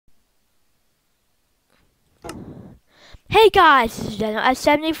Hey guys, this is Daniel at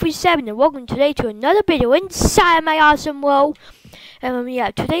 7837 and welcome today to another video inside my awesome world.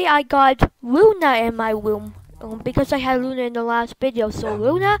 Yeah, today I got Luna in my room. Because I had Luna in the last video, so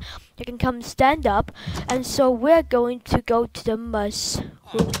Luna, you can come stand up. And so we're going to go to the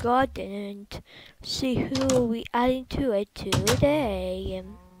mushroom garden and see who we adding to it today.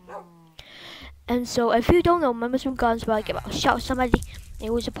 And so if you don't know, my mushroom garden is where I give a shout out somebody.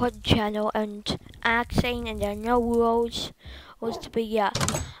 It was a part of the channel and accent, and there are no rules. Was to be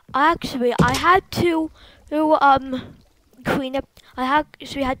Actually, I had to clean up.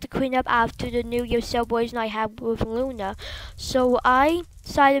 Had to clean up after the New Year celebration I had with Luna. So I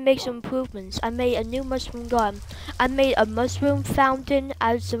decided to make some improvements. I made a new mushroom garden. I made a mushroom fountain.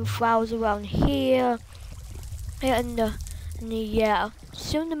 Added some flowers around here, and yeah.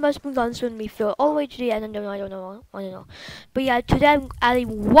 Soon the mushroom garden's gonna be filled all the way to the end. I don't know. But yeah, today I'm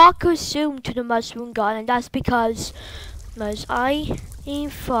adding walkers soon to the mushroom garden, and that's because I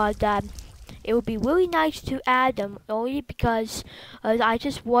thought that it would be really nice to add them, only because I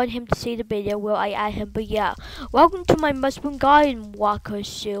just want him to see the video where I add him. But yeah, welcome to my mushroom garden, walkers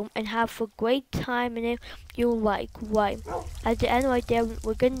soon, and have a great time. And if you like, right at the end right there,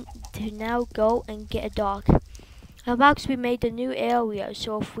 we're going to now go and get a dog. Actually made a new area,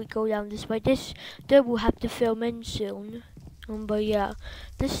 so if we go down this way, there we'll have to film in soon. But yeah,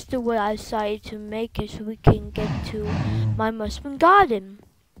 this is the way I decided to make it so we can get to my mushroom garden.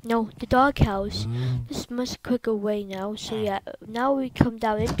 No, the doghouse. This is much quicker way now. So yeah, now we come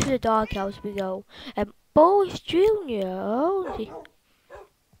down into the doghouse. We go, and Boris Jr.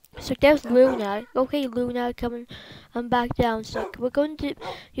 So there's Luna. Okay, Luna, coming. I'm back down. So we're going to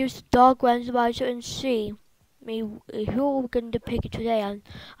use the dog randomizer and see who we're going to pick today. And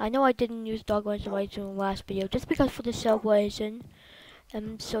I know I didn't use dog randomizer in the last video just because for the celebration.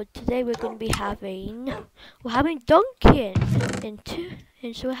 So today we're going to be having Duncan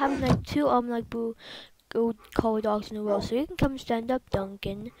and so we're having like two like blue gold color dogs in a row. So you can come stand up,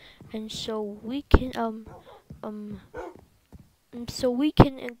 Duncan, and so we can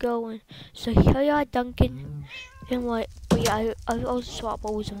go and so here you are, Duncan, and like I also swap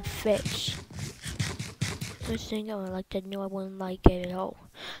over some fish. First thing I like that, no, I wouldn't like it at all.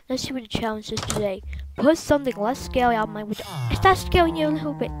 Let's see what the challenge is today. Put something less scary out my window. Is that scaring you a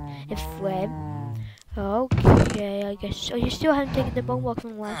little bit? It's Fred. Okay, I guess so. You still haven't taken the bone walk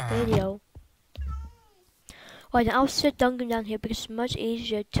from the last video. Alright, then I'll sit Duncan down here because it's much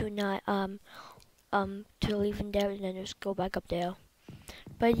easier to not to leave him there and then just go back up there.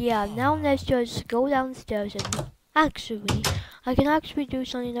 But yeah, now let's just go downstairs and actually I can actually do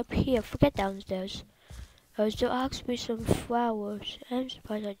something up here. Forget downstairs. There'll actually some flowers. I'm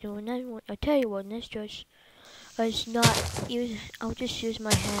surprised I do. And then I'll tell you what, let's just it's not use. I'll just use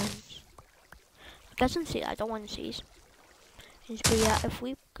my hands. It doesn't see. I don't want to see. But yeah, if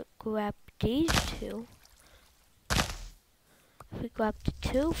we grab these two, if we grab the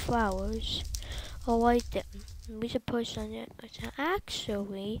two flowers, alright then, we should put on it.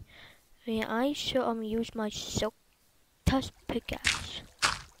 Actually, I should use my silk touch pickaxe.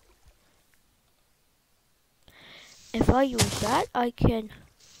 If I use that, I can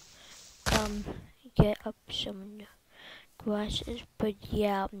get up some grasses. But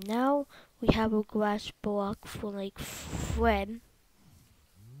yeah, now we have a grass block for like Fred.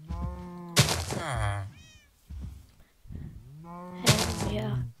 And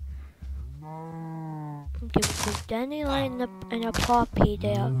yeah, give the dandelion and a poppy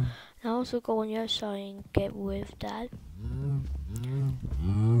there. And also go on your side and get rid of that.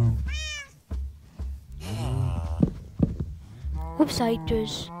 Oops, I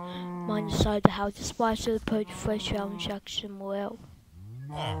just mine the side of the house. That's why I should have put fresh out and check somewhere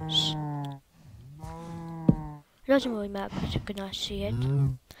else. It doesn't really matter because you cannot see it.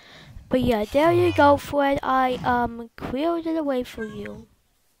 But yeah, there you go, Fred. I cleared it away for you.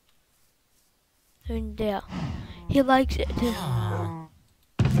 And there. He likes it.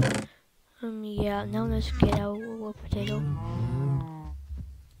 Yeah, now let's get our little potato.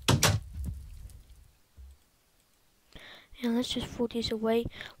 And let's just throw these away.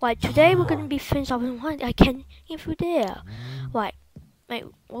 Right, today we're going to be finished off. I can't get through there. Right,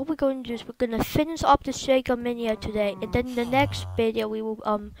 what we're going to do is we're going to finish up the Shakeamania today. And then the next video we will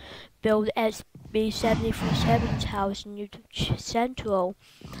build SB737's house in YouTube Central.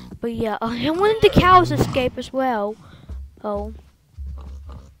 But yeah, and when did the cows escape as well? Oh.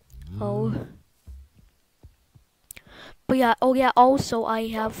 But yeah, also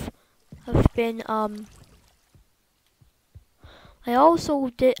I've been I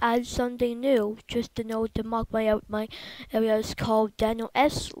also did add something new, just to know to mark my area is called Daniel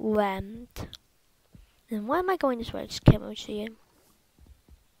S. Land. And why am I going this way? I just can't really see it.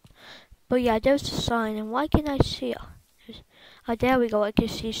 But yeah, there's the sign, and why can't I see it? Oh, there we go. I can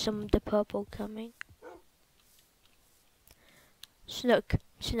see some of the purple coming. So look,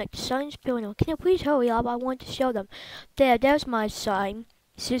 the sign's building. Can you please hurry up? I want to show them. There's my sign.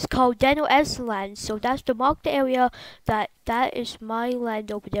 This is called Daniel S. Land. So that's the marked area that is my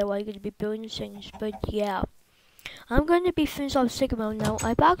land over there where I'm going to be building things. But yeah, I'm going to be finished off Sycamore now.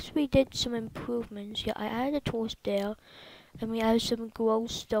 I've actually did some improvements. Yeah, I added a torch there, and we added some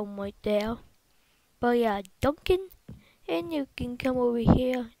glowstone right there. But yeah, Duncan, and you can come over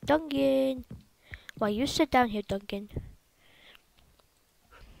here, Duncan. Why you sit down here, Duncan?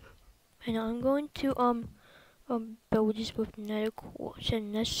 And I'm going to build this with another quartz,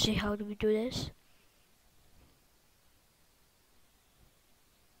 and let's see how do we do this.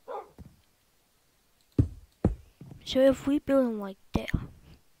 So if we build them like that,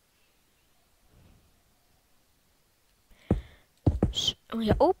 so,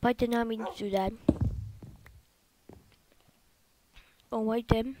 yeah, oh, I did not mean to do that. Oh, right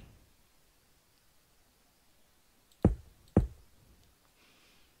then.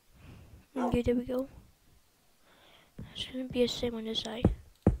 Okay, there we go. It's gonna be the same on this side.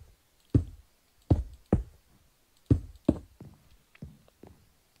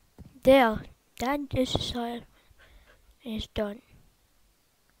 There, that is the side. And it's done.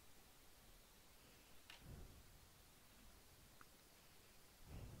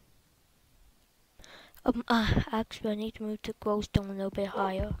 Actually, I need to move the glowstone a little bit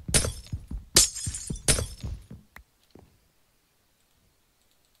higher.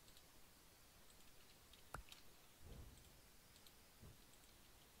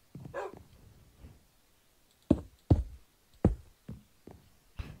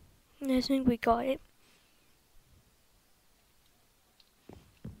 And I think we got it.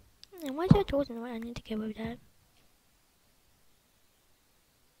 And why is that torch in the way? I need to get rid of that.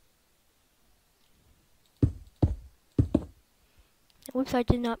 Whoops, I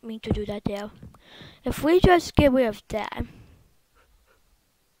did not mean to do that there. If we just get rid of that.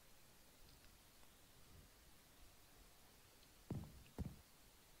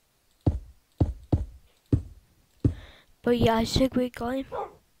 But yeah, I think we're going.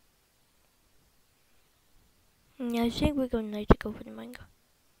 Yeah, I think we're going to need to go for the manga.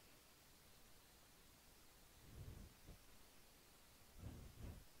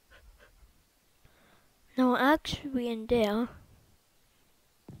 No, actually in there.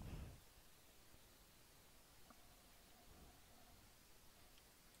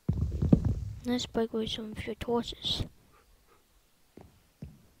 Let's break away some of your torches.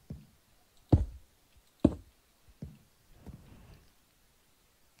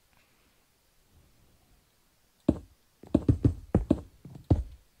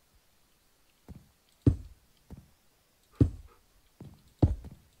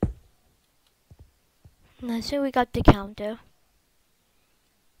 And I think we got the counter.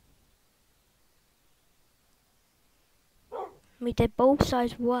 We did both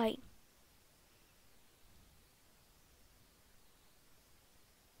sides right.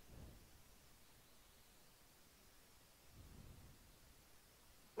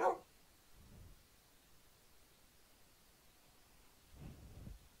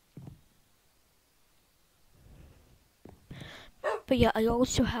 But yeah, I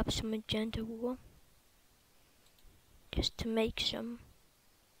also have some magenta wool. Just to make some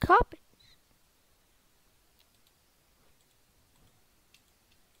carpets.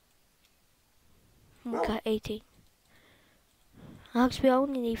 We got 18. Actually, I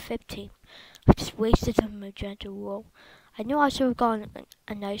only need 15. I just wasted some magenta wool. I knew I should have gotten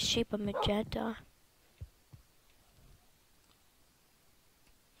a nice shape of magenta.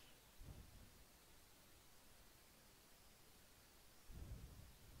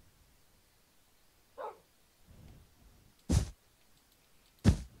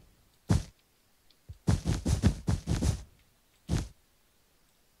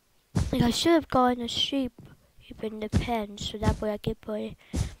 Like I should have gotten a sheep in the pen, so that way I can put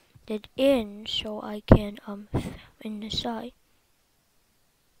it in, so I can in the side.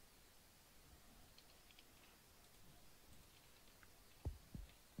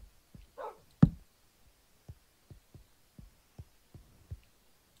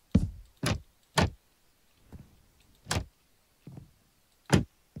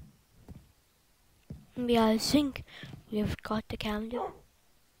 Yeah, I think we've got the calendar.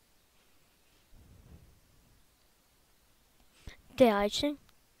 There, I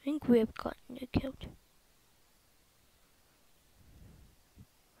think we've gotten the calendar.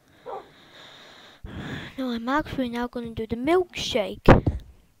 No, I'm actually now going to do the milkshake.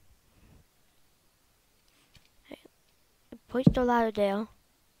 Push the ladder there.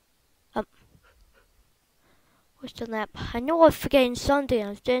 What's the lamp? I know I'm forgetting something.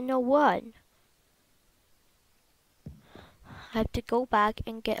 I didn't know what. I have to go back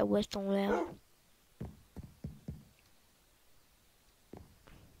and get a wisdom lamp.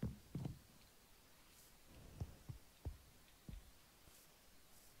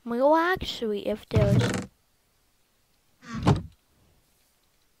 Well, actually, if there's...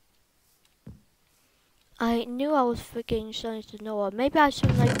 I knew I was forgetting something to know what. Maybe I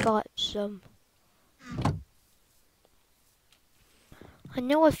should have got some... I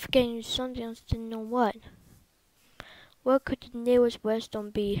know I was forgetting something else to know what. Where could the nearest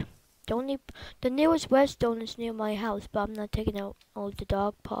redstone be? The nearest redstone is near my house, but I'm not taking out the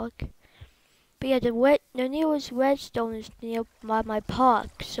dog park. But yeah, the nearest redstone is near my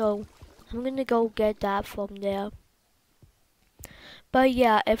park, so I'm gonna go get that from there. But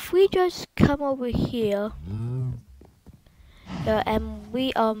yeah, if we just come over here, and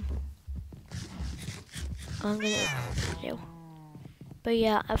we I'm gonna do. But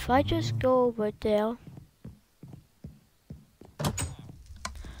yeah, if I just go over there,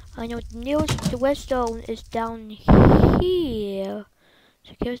 I know the redstone is down here.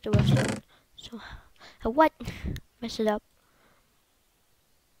 So here's the redstone. So, what? Mess it up.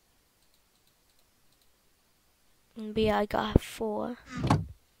 But yeah, I got 4.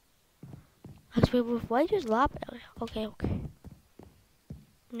 Actually, why just lap? Okay.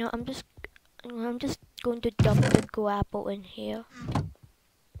 No, I'm just going to dump the grapple in here.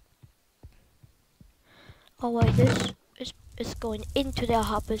 Alright, this is going into the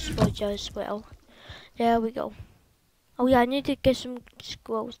hopper's fudge as well. There we go. Oh yeah, I need to get some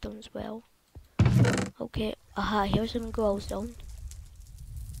glowstone as well. Okay, here's some glowstone.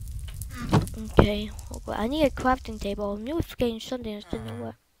 Okay, I need a crafting table. I'm nearly forgetting something else, didn't know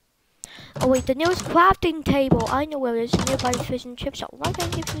where. Oh wait, the nearest crafting table, I know where it is, nearby the fish and chip shop. Why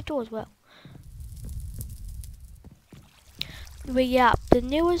can't I get to the door as well? But yeah, the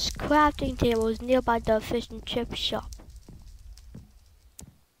nearest crafting table is nearby the fish and chip shop.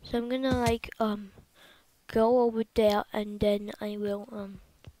 So I'm gonna go over there and then I will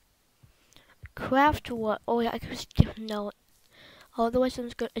craft what? Oh yeah, I can still know it. Otherwise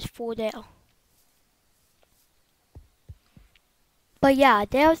it's 4 there. But yeah,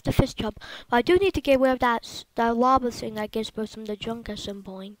 there's the fish shop. But I do need to get rid of that lava thing that gives us some of the junk at some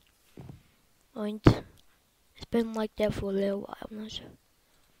point. And it's been like that for a little while. I'm not sure.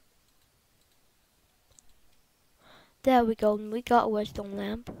 There we go. We got a redstone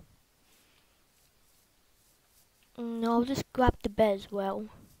lamp. No, I'll just grab the bed as well.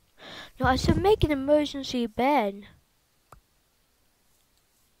 No, I should make an emergency bed.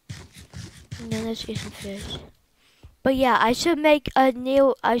 And then let's get some fish. But yeah, I should make a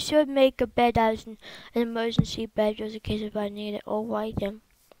bed as an emergency bed just in case if I need it. Alright then.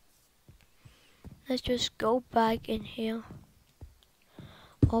 Let's just go back in here.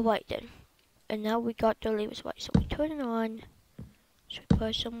 Alright then. And now we got the levers right. So we turn it on. So we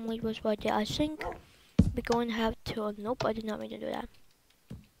put some levers right there. I think we're going to have to... Nope, I did not mean to do that.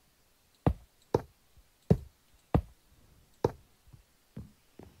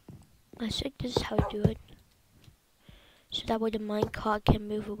 I think this is how you do it. So that way the minecart can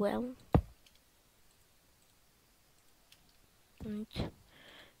move around.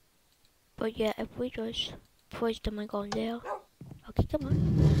 But yeah, if we just push the minecart on there. Okay, come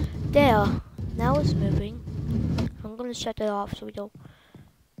on. There. Now it's moving. I'm gonna shut it off so we don't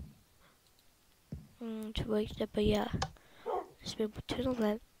to waste it, but yeah. Let's move to the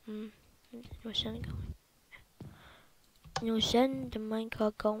left. No send going. No send the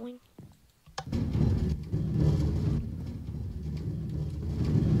minecart going.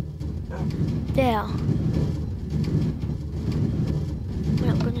 There. Wait,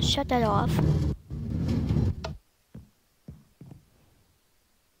 I'm gonna shut that off.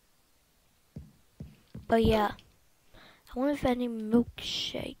 But yeah, I wonder if any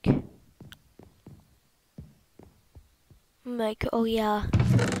milkshake. Oh yeah,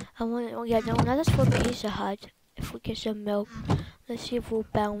 oh yeah, no, that's for Pizza Hut. If we get some milk, let's see if we'll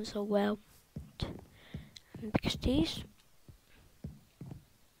bounce around. Because these.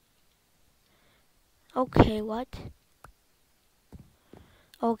 Okay, what?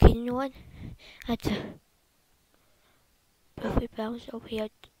 Okay, you know what? I have to perfect bounce over here.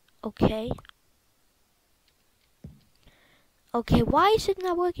 Okay. Okay, why is it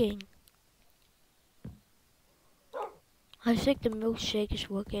not working? I think the milkshake is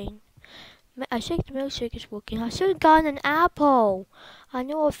working. I think the milkshake is working. I should have gotten an apple. I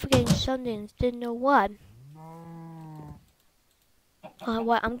knew I was forgetting something. Didn't know what.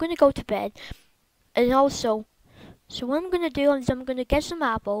 What? I'm gonna go to bed. And also, So what I'm gonna do is I'm gonna get some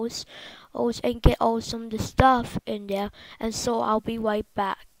apples, and get all some of the stuff in there, and so I'll be right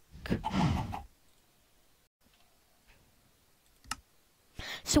back.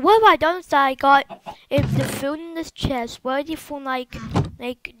 So what have I done is that I got the food in this chest ready for like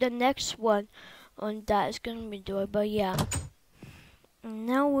the next one on that is gonna be doing. But yeah, and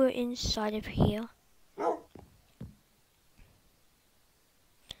now we're inside of here.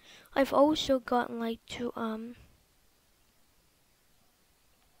 I've also gotten like to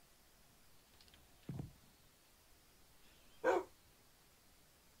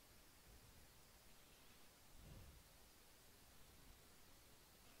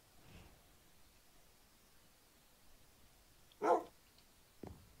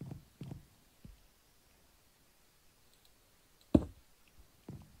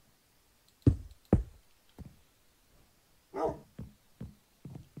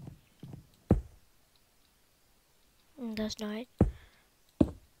that's not.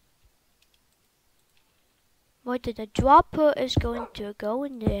 But the dropper is going to go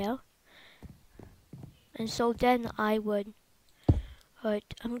in there, and so then I would. But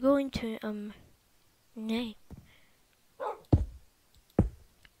I'm going to nay.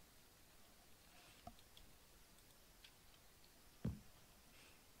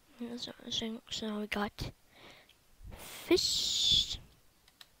 So we got fish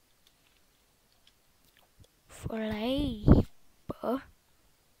flavor,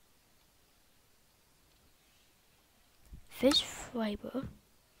 fish flavor,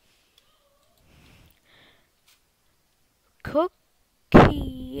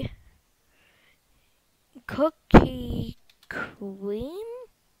 cookie cream.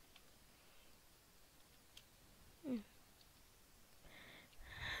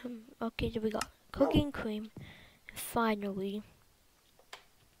 Okay, so we got cooking cream. Finally,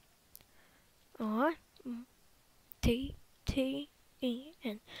 R T T E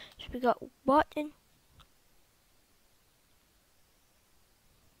N. So we got button.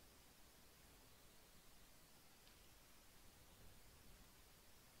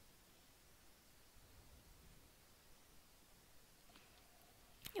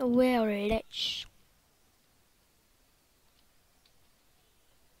 Well, let's.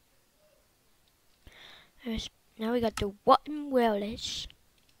 Now we got the button wellness.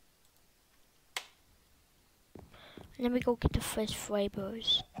 And then we go get the fish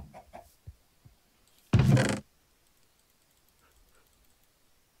flavors.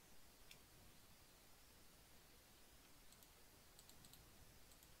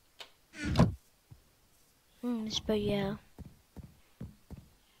 But yeah.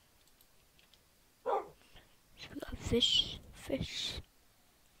 So we got fish.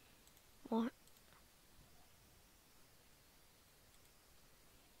 What?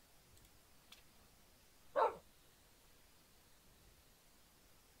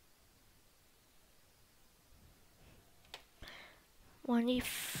 One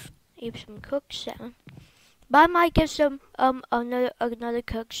if some cooked salmon. But I might get some another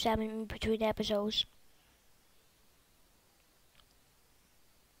cooked salmon in between episodes.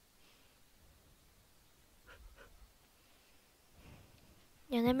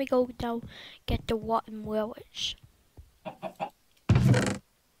 And then we go down get the rotten relish.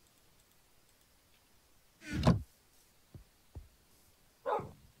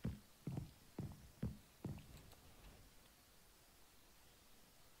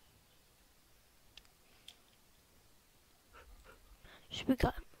 So we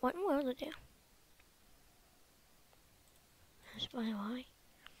got rotten relish there. That's my lie.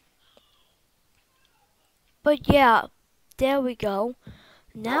 But yeah, there we go.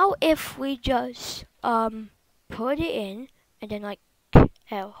 Now if we just put it in and then like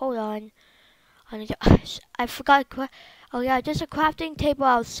hold on. I forgot. Oh yeah, there's a crafting table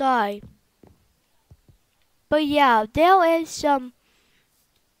outside. But yeah, there is some.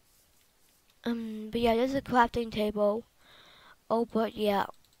 But yeah, there's a crafting table. Oh, but yeah.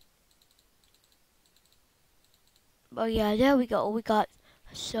 But yeah, there we go. We got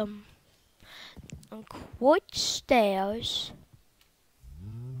some quartz stairs.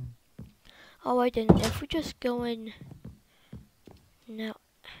 Alright then, if we just go in now.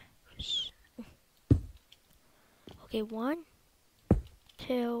 Okay, 1,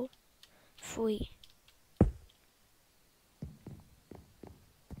 2, 3.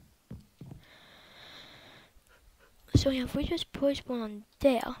 So yeah, if we just push one on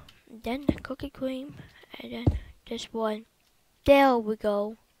there, then cookie cream, and then this one. There we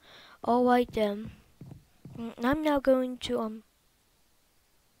go. Alright then. I'm now going to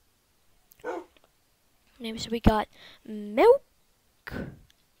maybe so we got milk.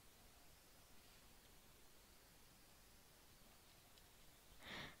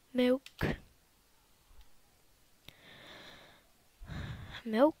 milk,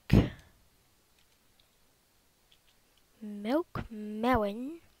 milk, milk,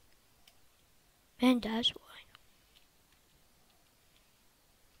 melon, and that's why.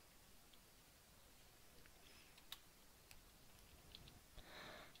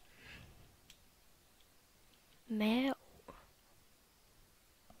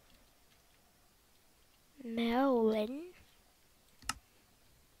 Melon,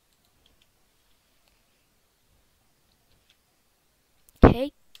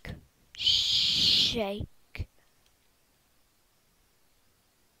 cake, shake,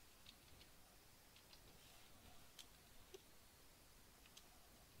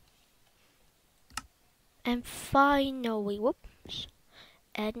 and finally, whoops,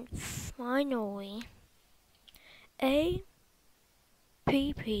 and finally, A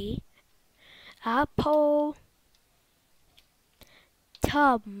P apple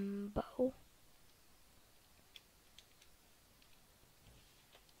tumble.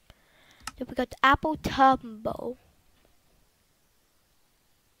 Then we got apple tumble.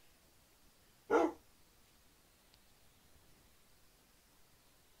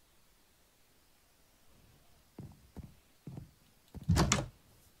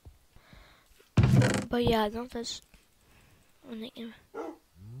 But yeah, no, that's.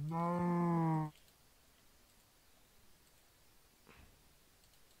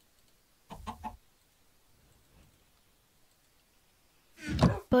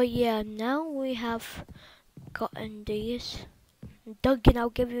 But yeah, now we have gotten these. Duncan, I'll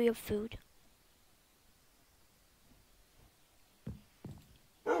give you your food.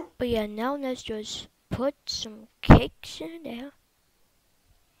 But yeah, now let's just put some cakes in there.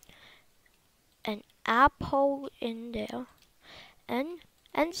 An apple in there. And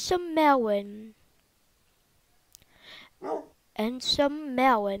some melon. And some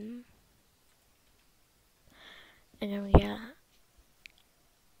melon. And then yeah.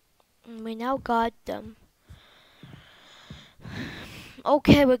 And we now got them.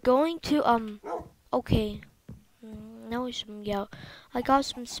 Okay, we're going to okay. Now some yeah. I got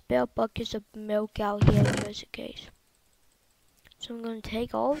some spare buckets of milk out here just in case. So I'm gonna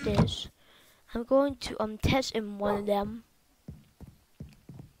take all of this. I'm going to test in one of them.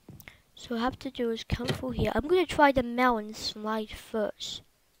 So what I have to do is come through here. I'm gonna try the melon slide first.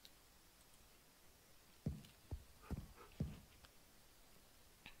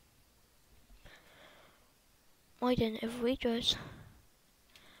 Why then if we just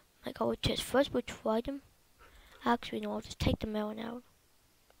like I would just first we'll try them. Actually no, I'll just take the melon out.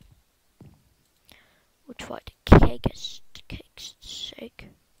 We'll try the cake's sake.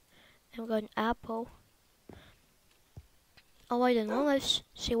 And we got an apple. Oh I don't know, let's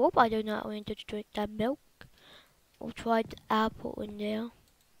see what I do not want to drink that milk. We'll try the apple in there.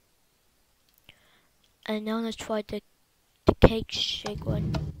 And now let's try the cake shake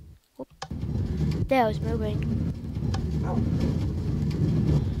one. Whoop. There, it's moving.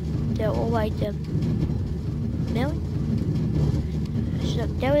 They're all right then. Melon? So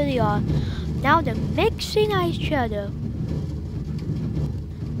there they are. Now they're mixing each other.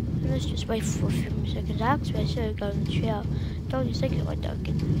 Let's just wait for a few seconds. Actually, I should have gone to chill. 30 seconds while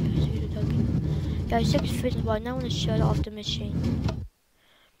Duncan. Yeah, 6 seconds while now let's shut off the machine.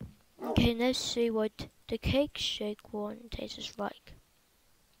 Okay, let's see what the cake shake one tastes like.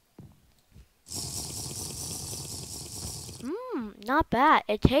 Not bad.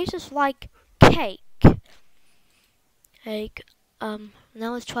 It tastes like cake. Like, now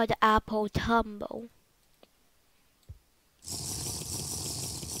let's try the apple tumble.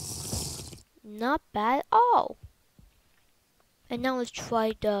 Not bad at all. And now let's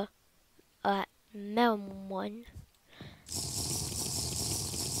try the melon one.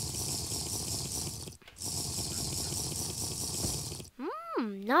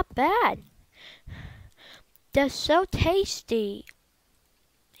 Not bad. They're so tasty.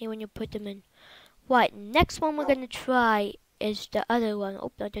 And when you put them in. Right, next one we're gonna try is the other one.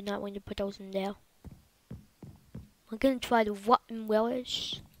 Oh, I did not want to put those in there. We're gonna try the rotten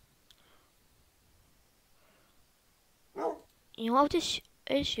relish. You know, I'll just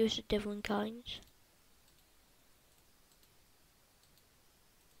use the different kinds.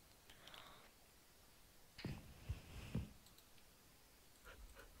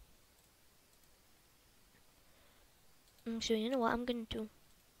 So you know what I'm gonna do?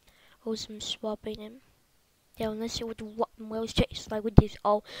 Oh, some swapping in. Yeah, let's see what the rotten relish tastes like with these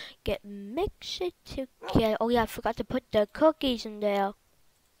all get mixed together. Oh yeah, I forgot to put the cookies in there.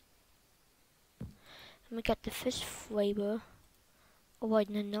 And we got the fish flavor. Oh wait,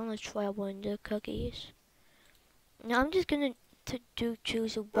 now let's try one of the cookies. Now I'm just gonna to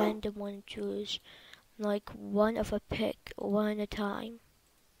choose a random one. Choose like one of a pick, one at a time.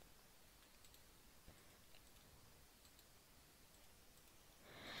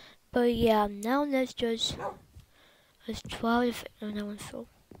 But yeah, now let's try if that one's full.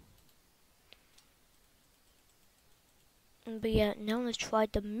 But yeah, now let's try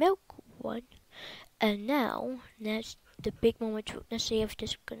the milk one. And now that's the big moment. Let's see if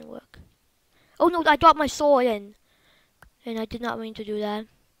this is gonna work. Oh no, I dropped my sword in. And I did not mean to do that.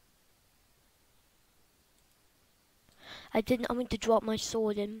 I did not mean to drop my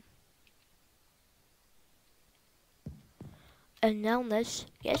sword in. And now let's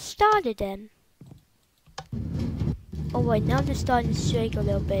get started then. Alright, now they're starting to shake a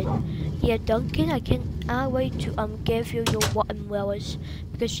little bit. Yeah, Duncan, I can't wait to give you your watermelons,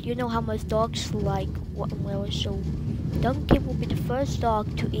 because you know how much dogs like watermelons, so Duncan will be the first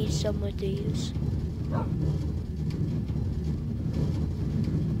dog to eat some of these.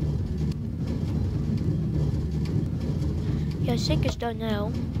 Yeah, I think it's done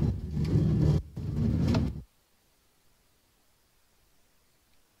now.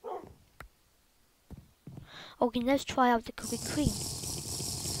 Okay, let's try out the cookie cream.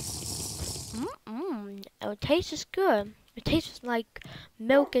 It tastes good. It tastes like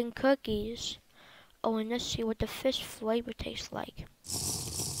milk and cookies. Oh, and let's see what the fish flavor tastes like.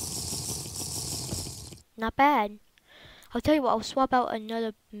 Not bad. I'll tell you what, I'll swap out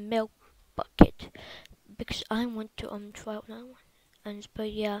another milk bucket because I want to try out another one.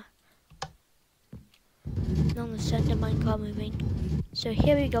 But yeah. Now let's send the Minecraft moving. So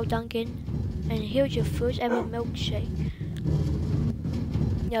here we go, Duncan. And here's your first ever milkshake.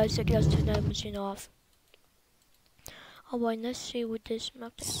 Yeah, it's like let's turn that machine off. Alright, let's see what this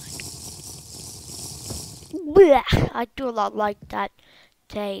milk tastes like. Blech! I do not like that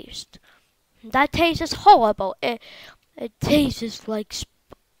taste. That taste is horrible. It tastes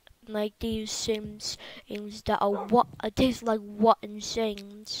like these things that are what. It tastes like rotten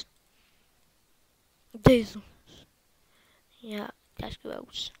things. This. Yeah, that's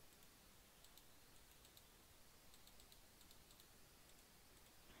gross.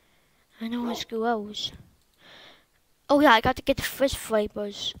 I know it's gross. Oh yeah, I got to get the fish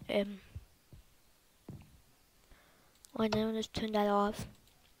flavors. Why now let's turn that off.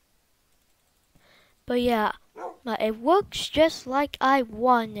 But yeah, it works just like I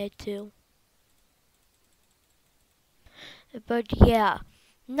wanted to. But yeah,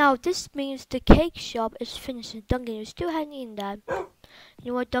 now this means the cake shop is finished. And Duncan, you're still hanging that. You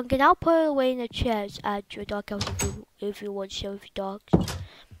know what, Duncan? I'll put it away in the chairs at your doghouse if you want to share with your dogs.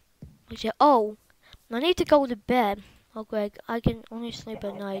 Say, oh, I need to go to bed. Oh, Greg, I can only sleep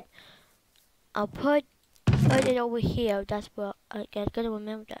at night. I'll put it over here. That's what I gotta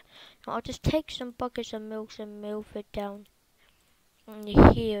remember that. Now, I'll just take some buckets of milk and move it down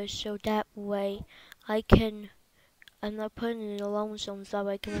in here, so that way I'm not putting it alone, so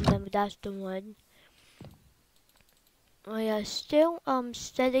I can remember that's the one. We are still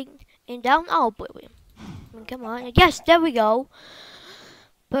setting it down. Oh, boy, come on. Yes, there we go.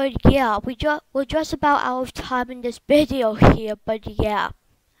 But yeah, we're just about out of time in this video here. But yeah,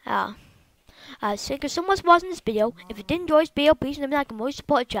 thank you so much for watching this video. If you did enjoy this video, please remember like and more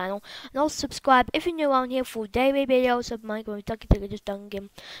support the channel, and also subscribe if you're new around here for daily videos of Minecraft Duncan.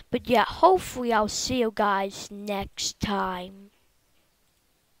 But yeah, hopefully I'll see you guys next time.